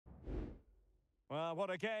Well, what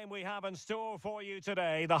a game we have in store for you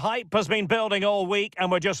today. The hype has been building all week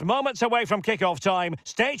and we're just moments away from kickoff time.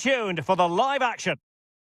 Stay tuned for the live action.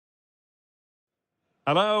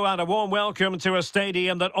 Hello and a warm welcome to a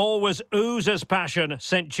stadium that always oozes passion,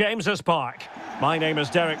 St James's Park. My name is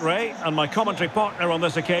Derek Ray and my commentary partner on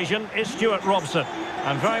this occasion is Stuart Robson.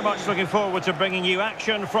 I'm very much looking forward to bringing you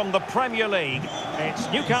action from the Premier League.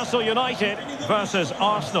 It's Newcastle United versus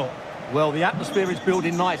Arsenal. Well, the atmosphere is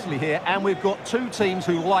building nicely here, and we've got two teams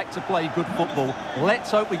who like to play good football.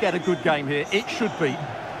 Let's hope we get a good game here. It should be.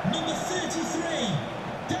 Number 33,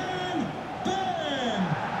 Dan Burn.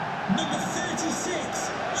 Number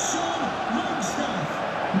 36, Sean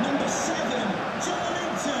Longstaff. Number 7, John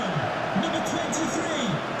Linton. Number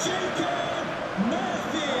 23, Jacob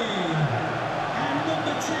Murphy. And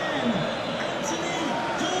number 10, Anthony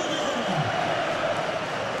Gordon.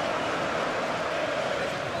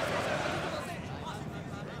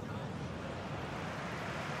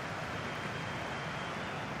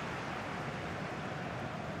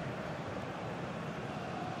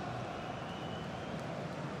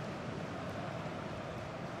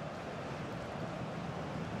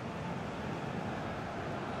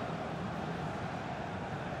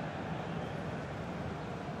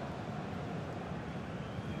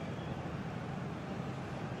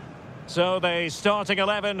 So the starting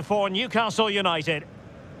 11 for Newcastle United.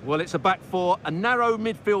 Well, it's a back four, a narrow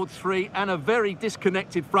midfield three, and a very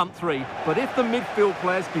disconnected front three. But if the midfield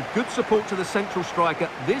players give good support to the central striker,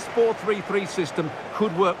 this 4-3-3 system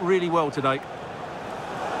could work really well today.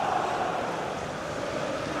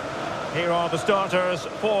 Here are the starters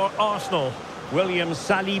for Arsenal. William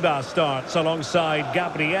Saliba starts alongside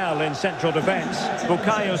Gabriel in central defence.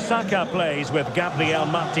 Bukayo Saka plays with Gabriel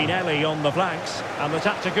Martinelli on the flanks. And the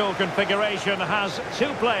tactical configuration has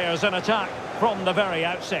two players in attack from the very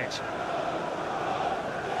outset.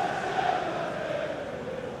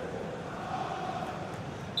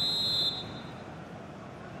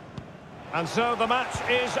 And so the match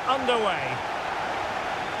is underway.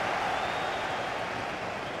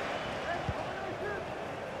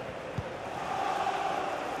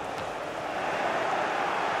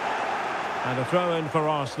 And a throw-in for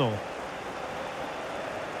Arsenal.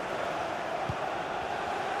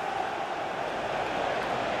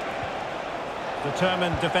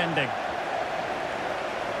 Determined defending.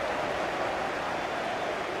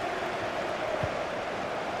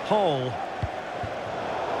 Hall.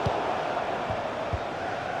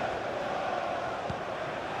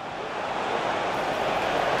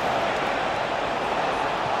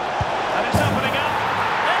 And it's opening up.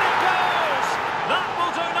 In it goes! That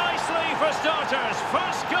will do nicely for starters.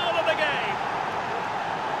 First goal of the game.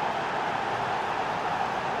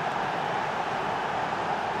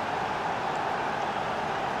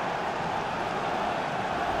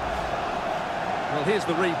 Well, here's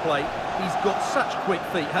the replay. He's got such quick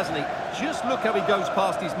feet, hasn't he? Just look how he goes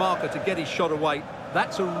past his marker to get his shot away.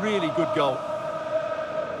 That's a really good goal.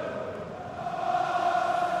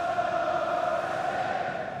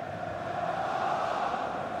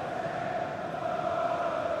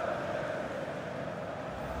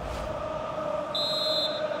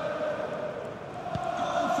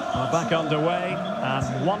 We're back underway, and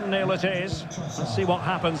 1-0 it is. Let's see what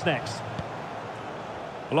happens next.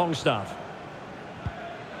 Longstaff.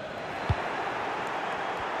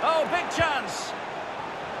 Oh, big chance!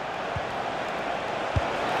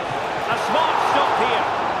 A smart stop here.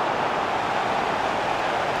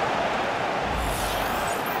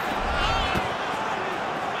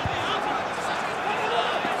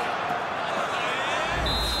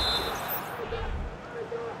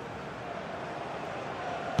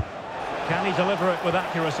 Can he deliver it with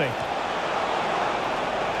accuracy?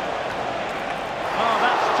 Oh,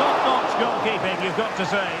 that's top-notch goalkeeping, you've got to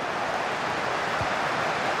say.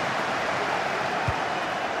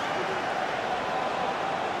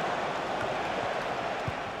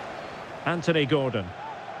 Anthony Gordon.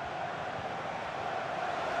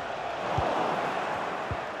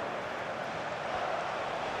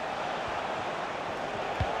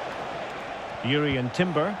 Yuri and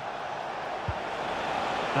Timber.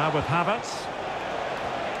 Now with Havertz.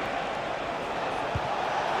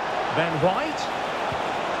 Ben White.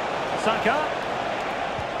 Saka.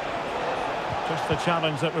 Just the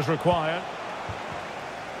challenge that was required.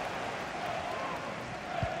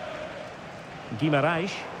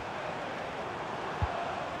 Guimaraes.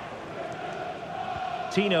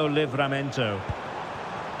 Tino Livramento.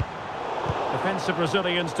 Defensive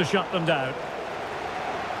Brazilians to shut them down.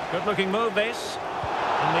 Good looking move this.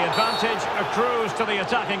 And the advantage accrues to the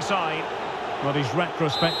attacking side. Well, he's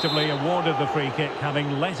retrospectively awarded the free kick,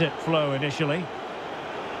 having let it flow initially.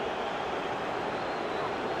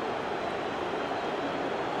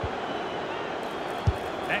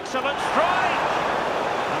 Excellent strike!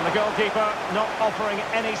 And the goalkeeper not offering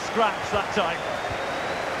any scraps that time.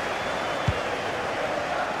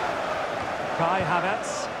 Kai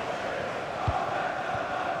Havertz.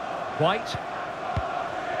 White.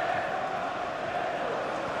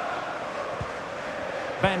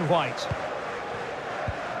 Ben White.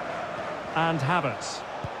 And Havertz.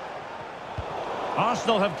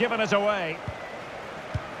 Arsenal have given it away.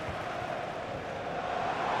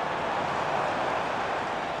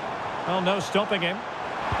 Well, no stopping him.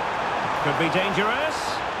 Could be dangerous.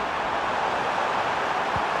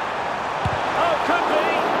 Oh, could be.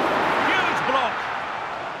 Huge block.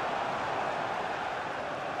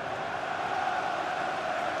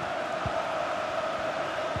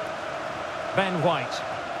 Ben White.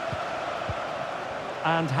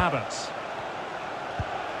 And Havertz.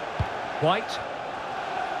 White.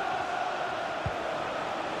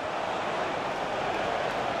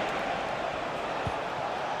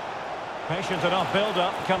 Patient enough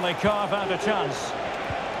build-up. Can they carve out a chance?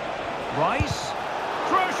 Rice.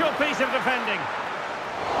 Crucial piece of defending.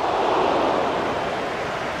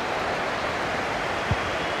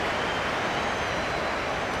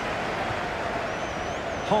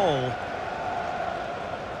 Hall.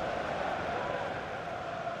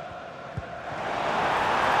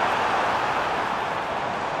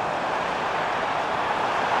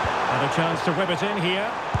 And a chance to whip it in here.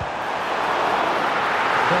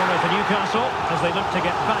 Corner for Newcastle as they look to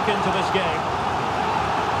get back into this game.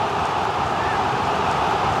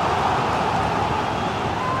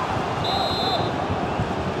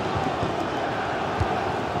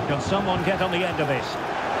 Can someone get on the end of this?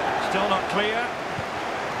 Still not clear.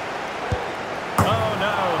 Oh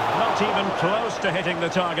no, not even close to hitting the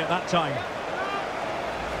target that time.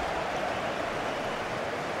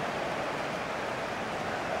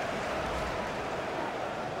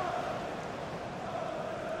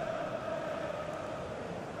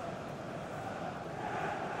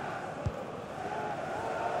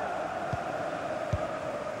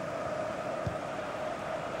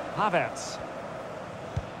 Havertz.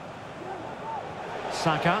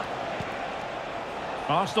 Saka.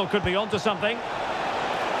 Arsenal could be onto something.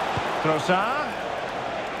 Trossard.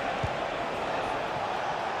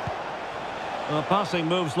 Well, passing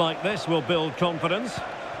moves like this will build confidence.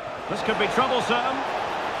 This could be troublesome.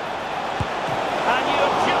 And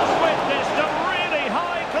you've just witnessed a really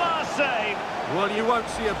high-class save. Well, you won't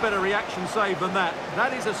see a better reaction save than that.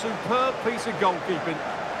 That is a superb piece of goalkeeping.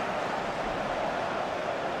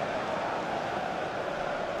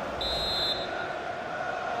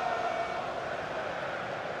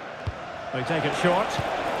 They take it short,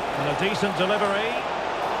 and a decent delivery.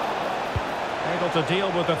 Able to deal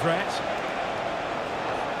with the threat.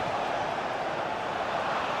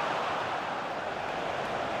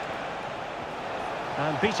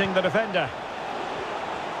 And beating the defender.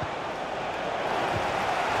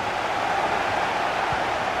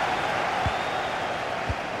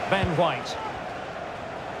 Ben White.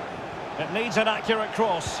 It needs an accurate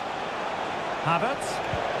cross. Havertz.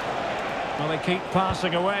 Well, they keep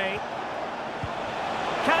passing away.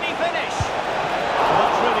 Can he finish? Well,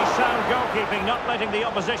 that's really sound goalkeeping, not letting the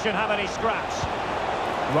opposition have any scraps.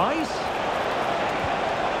 Rice.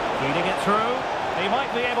 Feeding it through. He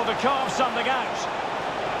might be able to carve something out.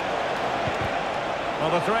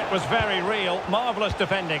 Well, the threat was very real. Marvellous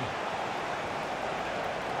defending.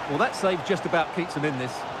 Well, that save just about keeps them in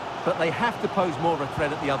this, but they have to pose more of a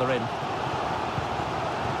threat at the other end.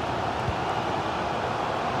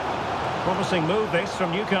 Promising move this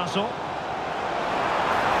from Newcastle.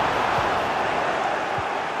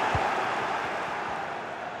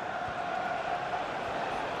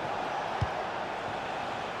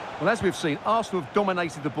 Well, as we've seen, Arsenal have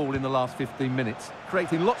dominated the ball in the last 15 minutes,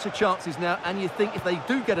 creating lots of chances now, and you think if they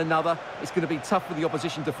do get another, it's going to be tough for the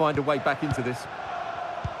opposition to find a way back into this.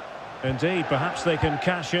 Indeed, perhaps they can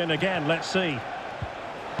cash in again, let's see.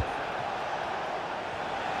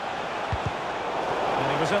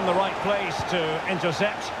 And he was in the right place to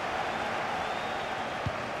intercept.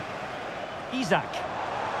 Isak.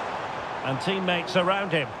 And teammates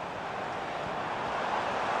around him.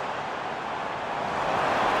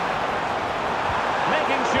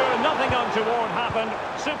 Making sure nothing untoward happened.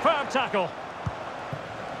 Superb tackle.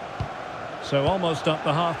 So almost up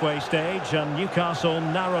the halfway stage, and Newcastle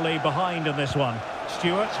narrowly behind in this one.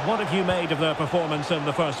 Stuart, what have you made of their performance in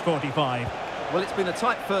the first 45? Well, it's been a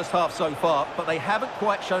tight first half so far, but they haven't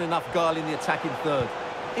quite shown enough guile in the attacking third.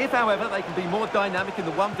 If, however, they can be more dynamic in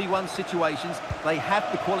the 1v1 situations, they have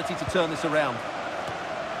the quality to turn this around.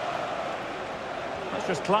 Let's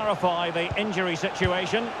just clarify the injury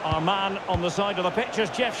situation. Our man on the side of the pitch is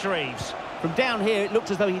Jeff Shreeves. From down here, it looked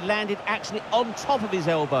as though he landed actually on top of his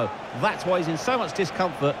elbow. That's why he's in so much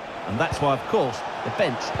discomfort, and that's why, of course, the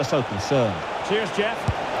bench are so concerned. Cheers, Jeff.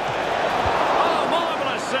 Oh,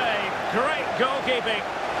 marvellous save. Great goalkeeping.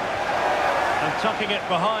 And tucking it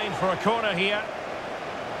behind for a corner here.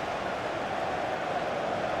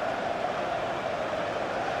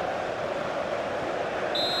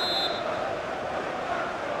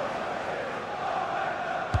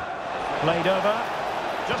 Played over.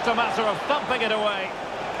 Just a matter of thumping it away.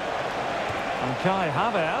 And Kai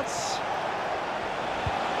Havertz.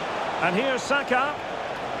 And here's Saka.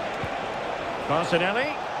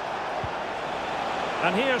 Martinelli.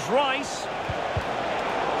 And here's Rice.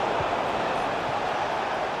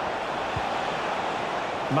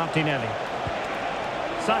 Martinelli.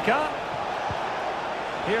 Saka.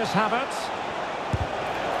 Here's Havertz.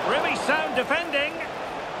 Really sound defending.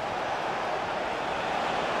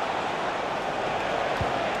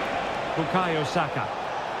 Bukayo Saka.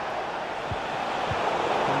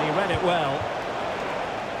 And he read it well.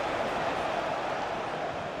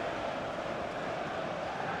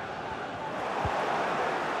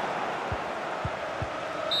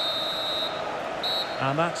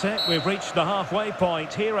 And that's it. We've reached the halfway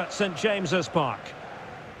point here at St James's Park.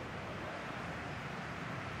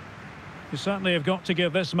 You certainly have got to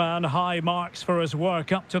give this man high marks for his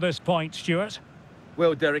work up to this point, Stuart.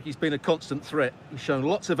 Well, Derek, he's been a constant threat. He's shown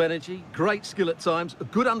lots of energy, great skill at times, a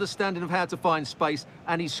good understanding of how to find space,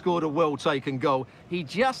 and he's scored a well-taken goal. He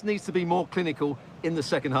just needs to be more clinical in the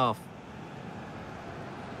second half.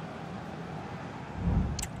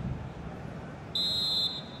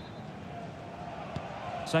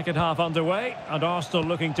 Second half underway, and Arsenal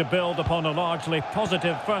looking to build upon a largely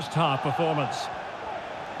positive first half performance.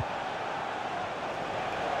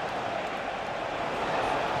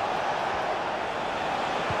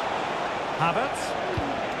 Havertz.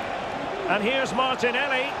 And here's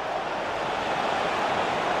Martinelli.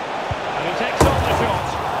 And he takes on the shot.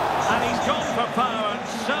 And he's gone for power.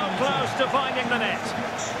 So close to finding the net.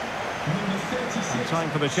 And time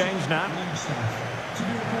for the change now. To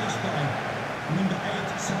be replaced by number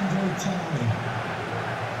 8, Sandro Tonali.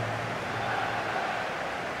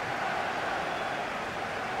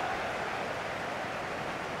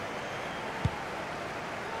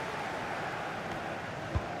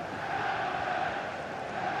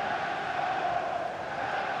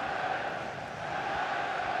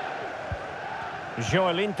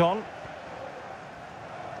 Joelinton.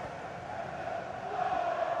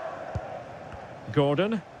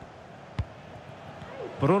 Gordon.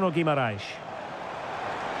 Bruno Guimaraes.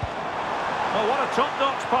 Oh, what a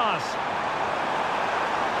top-notch pass.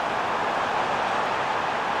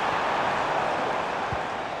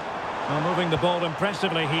 Well, moving the ball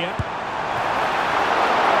impressively here.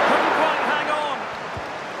 Couldn't quite hang on.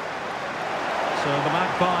 So the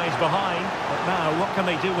Magpies behind, but now what can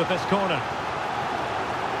they do with this corner?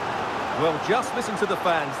 Well, just listen to the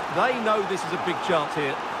fans. They know this is a big chance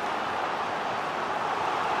here.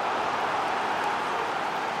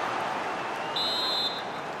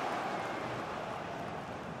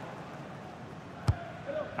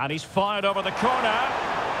 And he's fired over the corner.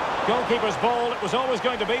 Goalkeeper's ball, it was always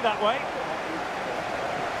going to be that way.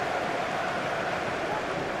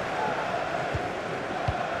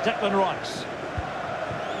 Declan Rice.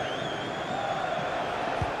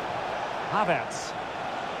 Havertz.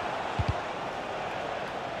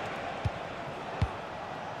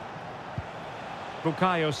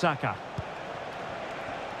 Bukayo Saka.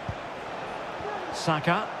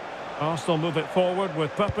 Saka. Arsenal move it forward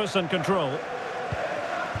with purpose and control.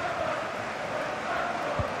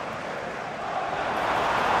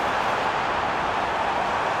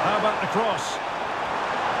 How about the cross?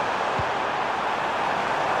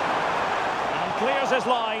 And clears his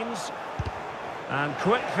lines. And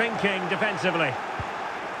quick thinking defensively.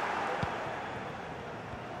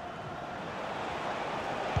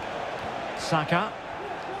 Saka.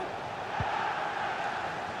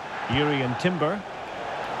 Yuri and Timber.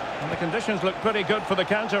 And the conditions look pretty good for the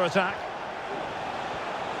counter-attack.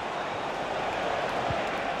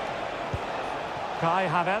 Kai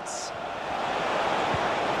Havertz.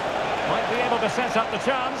 Might be able to set up the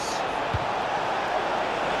chance.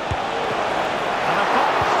 And a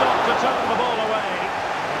fine stop to turn the ball away.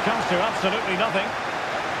 It comes to absolutely nothing.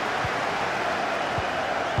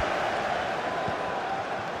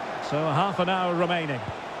 So half an hour remaining.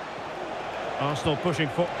 Arsenal pushing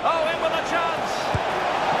for... Oh, in with a chance!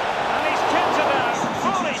 And he's kept it out,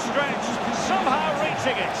 fully stretched, somehow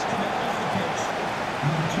reaching it.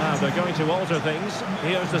 Now they're going to alter things.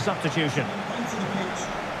 Here's the substitution.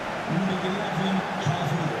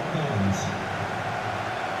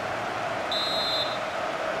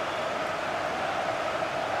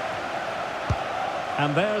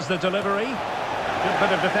 And there's the delivery. Good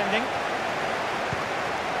bit of defending.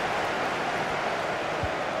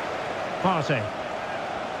 Partey.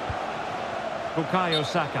 Bukayo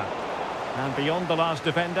Saka. And beyond the last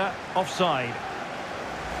defender, offside.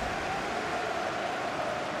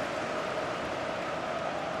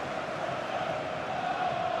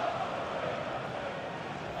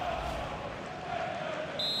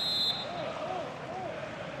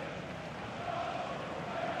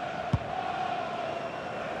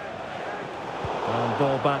 And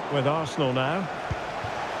ball back with Arsenal now.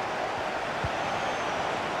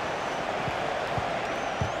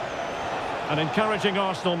 An encouraging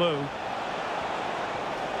Arsenal move.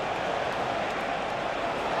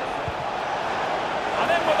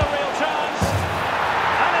 And in with a real chance.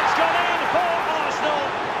 And it's gone in for Arsenal.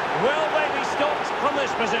 Will they be stopped from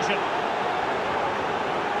this position?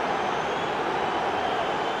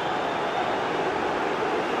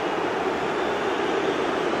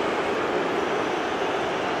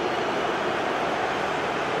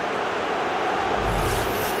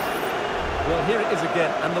 Well, here it is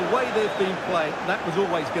again, and the way they've been playing, that was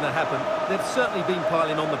always going to happen. They've certainly been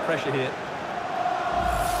piling on the pressure here.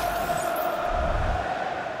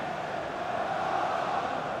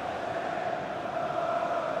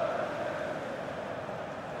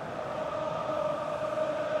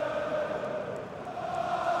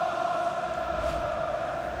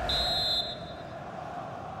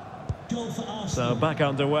 Goal for Arsenal. So back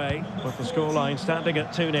underway with the scoreline standing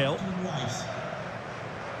at 2-0.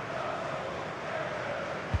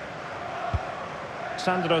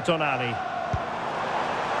 Sandro Tonali.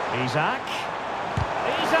 Isaac.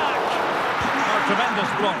 A tremendous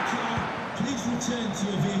block. Please return to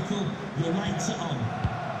your vehicle. Your lights are on.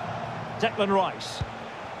 Declan Rice.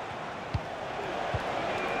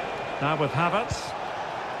 Now with Havertz.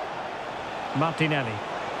 Martinelli.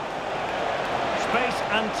 Space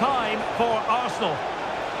and time for Arsenal.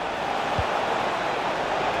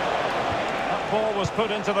 That ball was put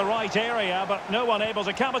into the right area, but no one able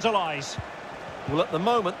to capitalise. Well, at the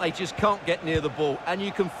moment, they just can't get near the ball, and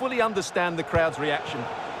you can fully understand the crowd's reaction.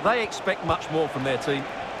 They expect much more from their team.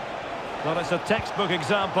 Well, it's a textbook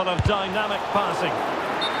example of dynamic passing.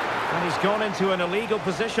 And he's gone into an illegal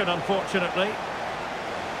position, unfortunately.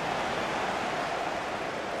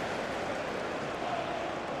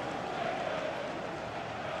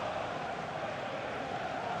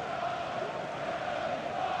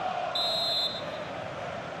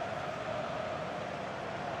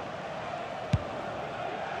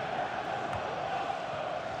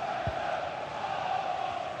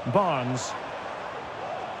 Barnes.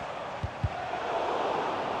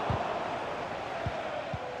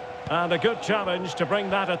 And a good challenge to bring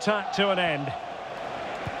that attack to an end.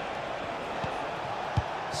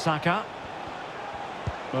 Saka.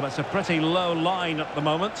 Well, it's a pretty low line at the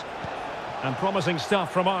moment. And promising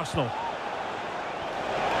stuff from Arsenal.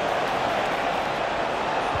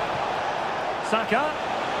 Saka.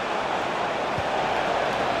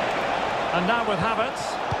 And now with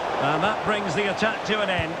Havertz. And that brings the attack to an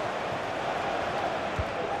end.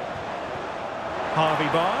 Harvey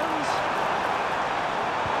Barnes.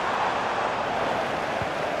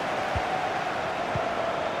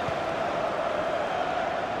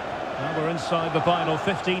 Now we're inside the final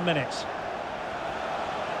 15 minutes.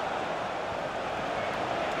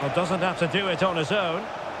 Well, doesn't have to do it on his own.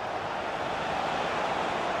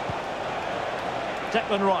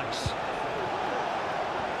 Declan Rice.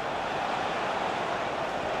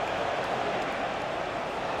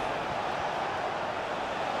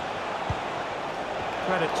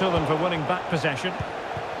 Credit to them for winning back possession.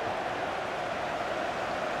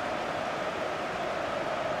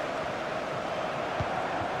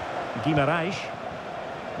 Guimaraes.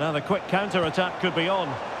 Now the quick counter-attack could be on.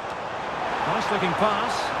 Nice looking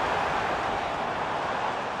pass.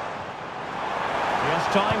 He has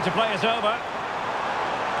time to play it over.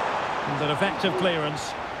 And an effective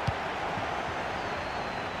clearance.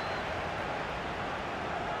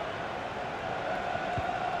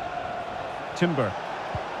 Timber.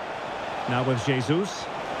 Now with Jesus.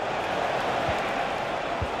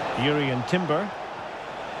 Urian Timber.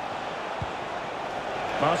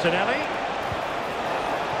 Martinelli.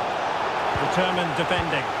 Determined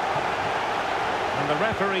defending. And the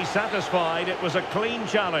referee satisfied it was a clean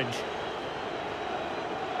challenge.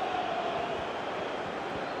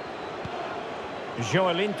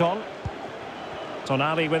 Joelinton.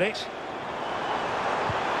 Tonali with it.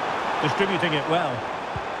 Distributing it well.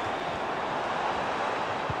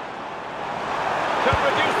 Could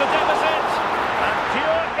reduce the deficit. And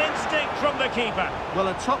pure instinct from the keeper. Well,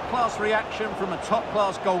 a top-class reaction from a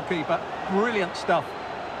top-class goalkeeper. Brilliant stuff.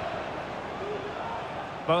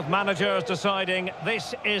 Both managers deciding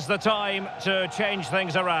this is the time to change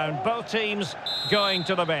things around. Both teams going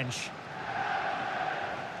to the bench.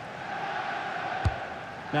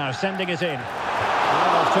 Now sending it in.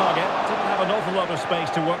 Well off target. Didn't have an awful lot of space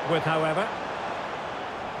to work with, however.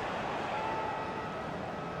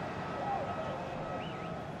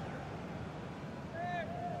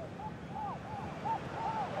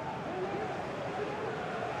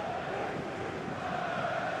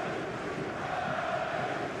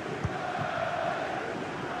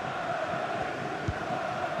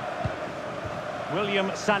 William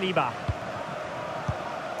Saliba.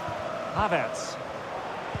 Havertz.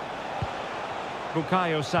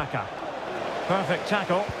 Bukayo Saka. Perfect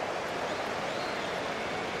tackle.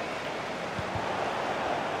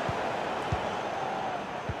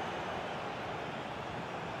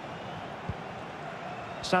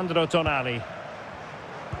 Sandro Tonali.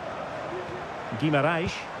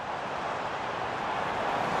 Guimarães.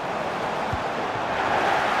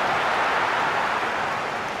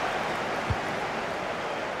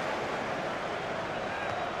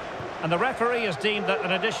 And the referee has deemed that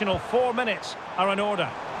an additional 4 minutes are in order.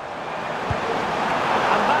 And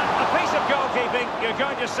that, a piece of goalkeeping you're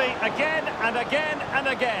going to see again and again and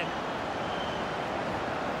again.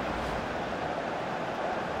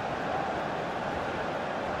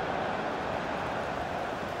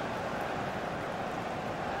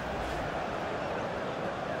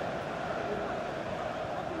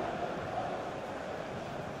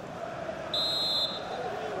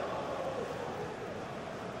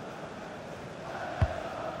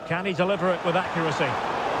 Can he deliver it with accuracy?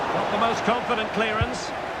 Not the most confident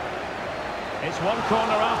clearance. It's one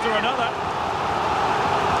corner after another.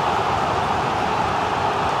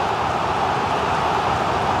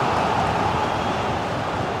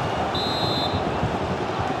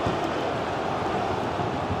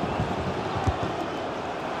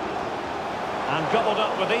 And gobbled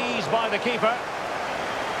up with ease by the keeper.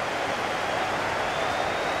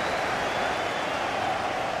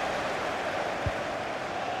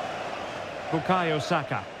 Bukayo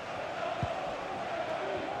Saka.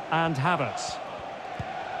 And Havertz.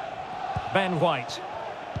 Ben White.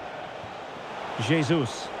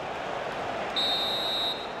 Jesus.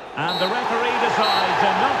 And the referee decides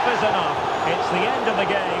enough is enough. It's the end of the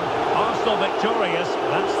game. Arsenal victorious.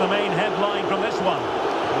 That's the main headline from this one.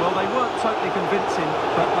 Well, they weren't totally convincing,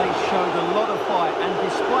 but they showed a lot of fight. And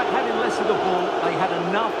despite having less of the ball, they had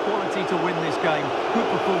enough quality to win this game.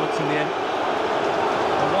 Good performance in the end.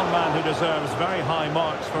 Well, one man who deserves very high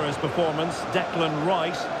marks for his performance, Declan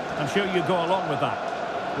Rice. I'm sure you go along with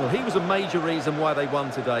that. Well, he was a major reason why they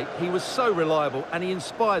won today. He was so reliable and he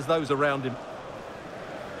inspires those around him.